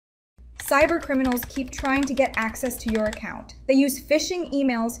Cyber criminals keep trying to get access to your account. They use phishing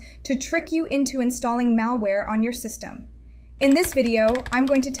emails to trick you into installing malware on your system. In this video, I'm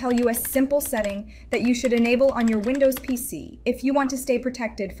going to tell you a simple setting that you should enable on your Windows PC if you want to stay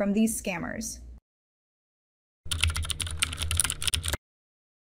protected from these scammers.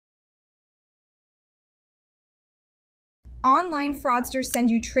 Online fraudsters send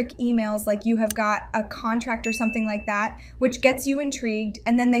you trick emails like you have got a contract or something like that, which gets you intrigued,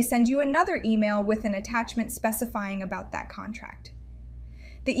 and then they send you another email with an attachment specifying about that contract.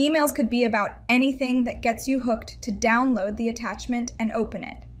 The emails could be about anything that gets you hooked to download the attachment and open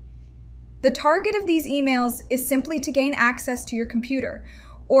it. The target of these emails is simply to gain access to your computer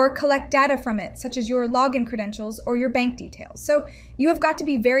or collect data from it, such as your login credentials or your bank details. So you have got to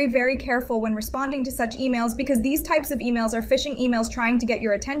be very, very careful when responding to such emails, because these types of emails are phishing emails trying to get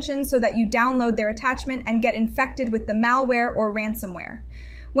your attention so that you download their attachment and get infected with the malware or ransomware.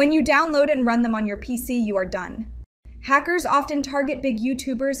 When you download and run them on your PC, you are done. Hackers often target big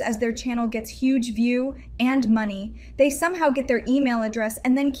YouTubers as their channel gets huge view and money. They somehow get their email address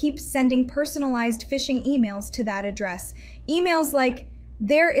and then keep sending personalized phishing emails to that address. Emails like,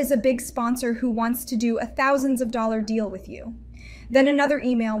 "There is a big sponsor who wants to do a thousands of dollar deal with you." Then another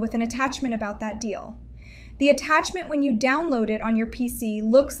email with an attachment about that deal. The attachment, when you download it on your PC,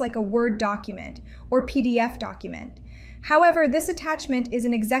 looks like a Word document or PDF document. However, this attachment is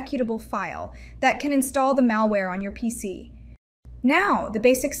an executable file that can install the malware on your PC. Now, the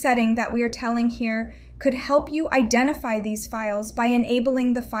basic setting that we are telling here could help you identify these files by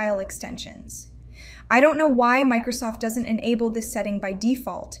enabling the file extensions. I don't know why Microsoft doesn't enable this setting by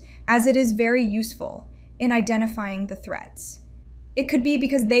default, as it is very useful in identifying the threats. It could be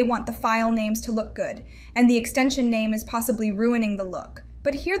because they want the file names to look good, and the extension name is possibly ruining the look.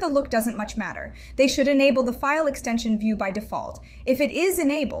 But here the look doesn't much matter. They should enable the file extension view by default. If it is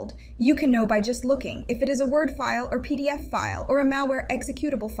enabled, you can know by just looking if it is a Word file or PDF file or a malware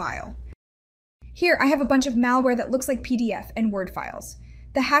executable file. Here I have a bunch of malware that looks like PDF and Word files.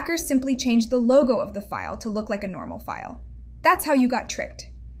 The hackers simply changed the logo of the file to look like a normal file. That's how you got tricked.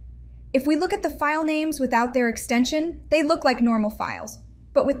 If we look at the file names without their extension, they look like normal files.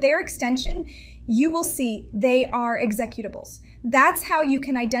 But with their extension, you will see they are executables. That's how you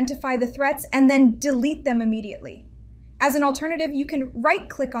can identify the threats and then delete them immediately. As an alternative, you can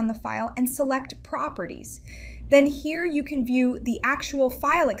right-click on the file and select Properties. Then here you can view the actual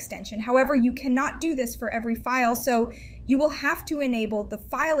file extension. However, you cannot do this for every file, so you will have to enable the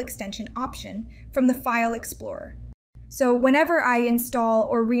file extension option from the File Explorer. So whenever I install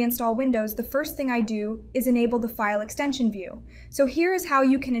or reinstall Windows, the first thing I do is enable the File Extension view. So here is how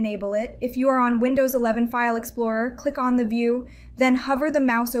you can enable it. If you are on Windows 11 File Explorer, click on the view, then hover the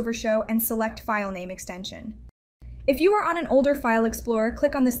mouse over Show and select File Name Extension. If you are on an older File Explorer,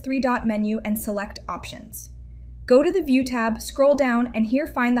 click on this three-dot menu and select Options. Go to the View tab, scroll down, and here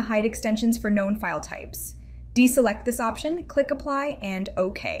find the Hide extensions for known file types. Deselect this option, click Apply, and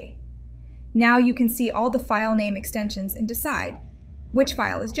OK. Now you can see all the file name extensions and decide which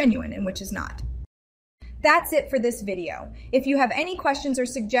file is genuine and which is not. That's it for this video. If you have any questions or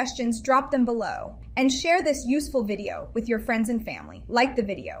suggestions, drop them below. And share this useful video with your friends and family. Like the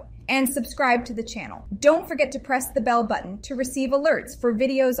video and subscribe to the channel. Don't forget to press the bell button to receive alerts for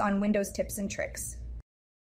videos on Windows tips and tricks.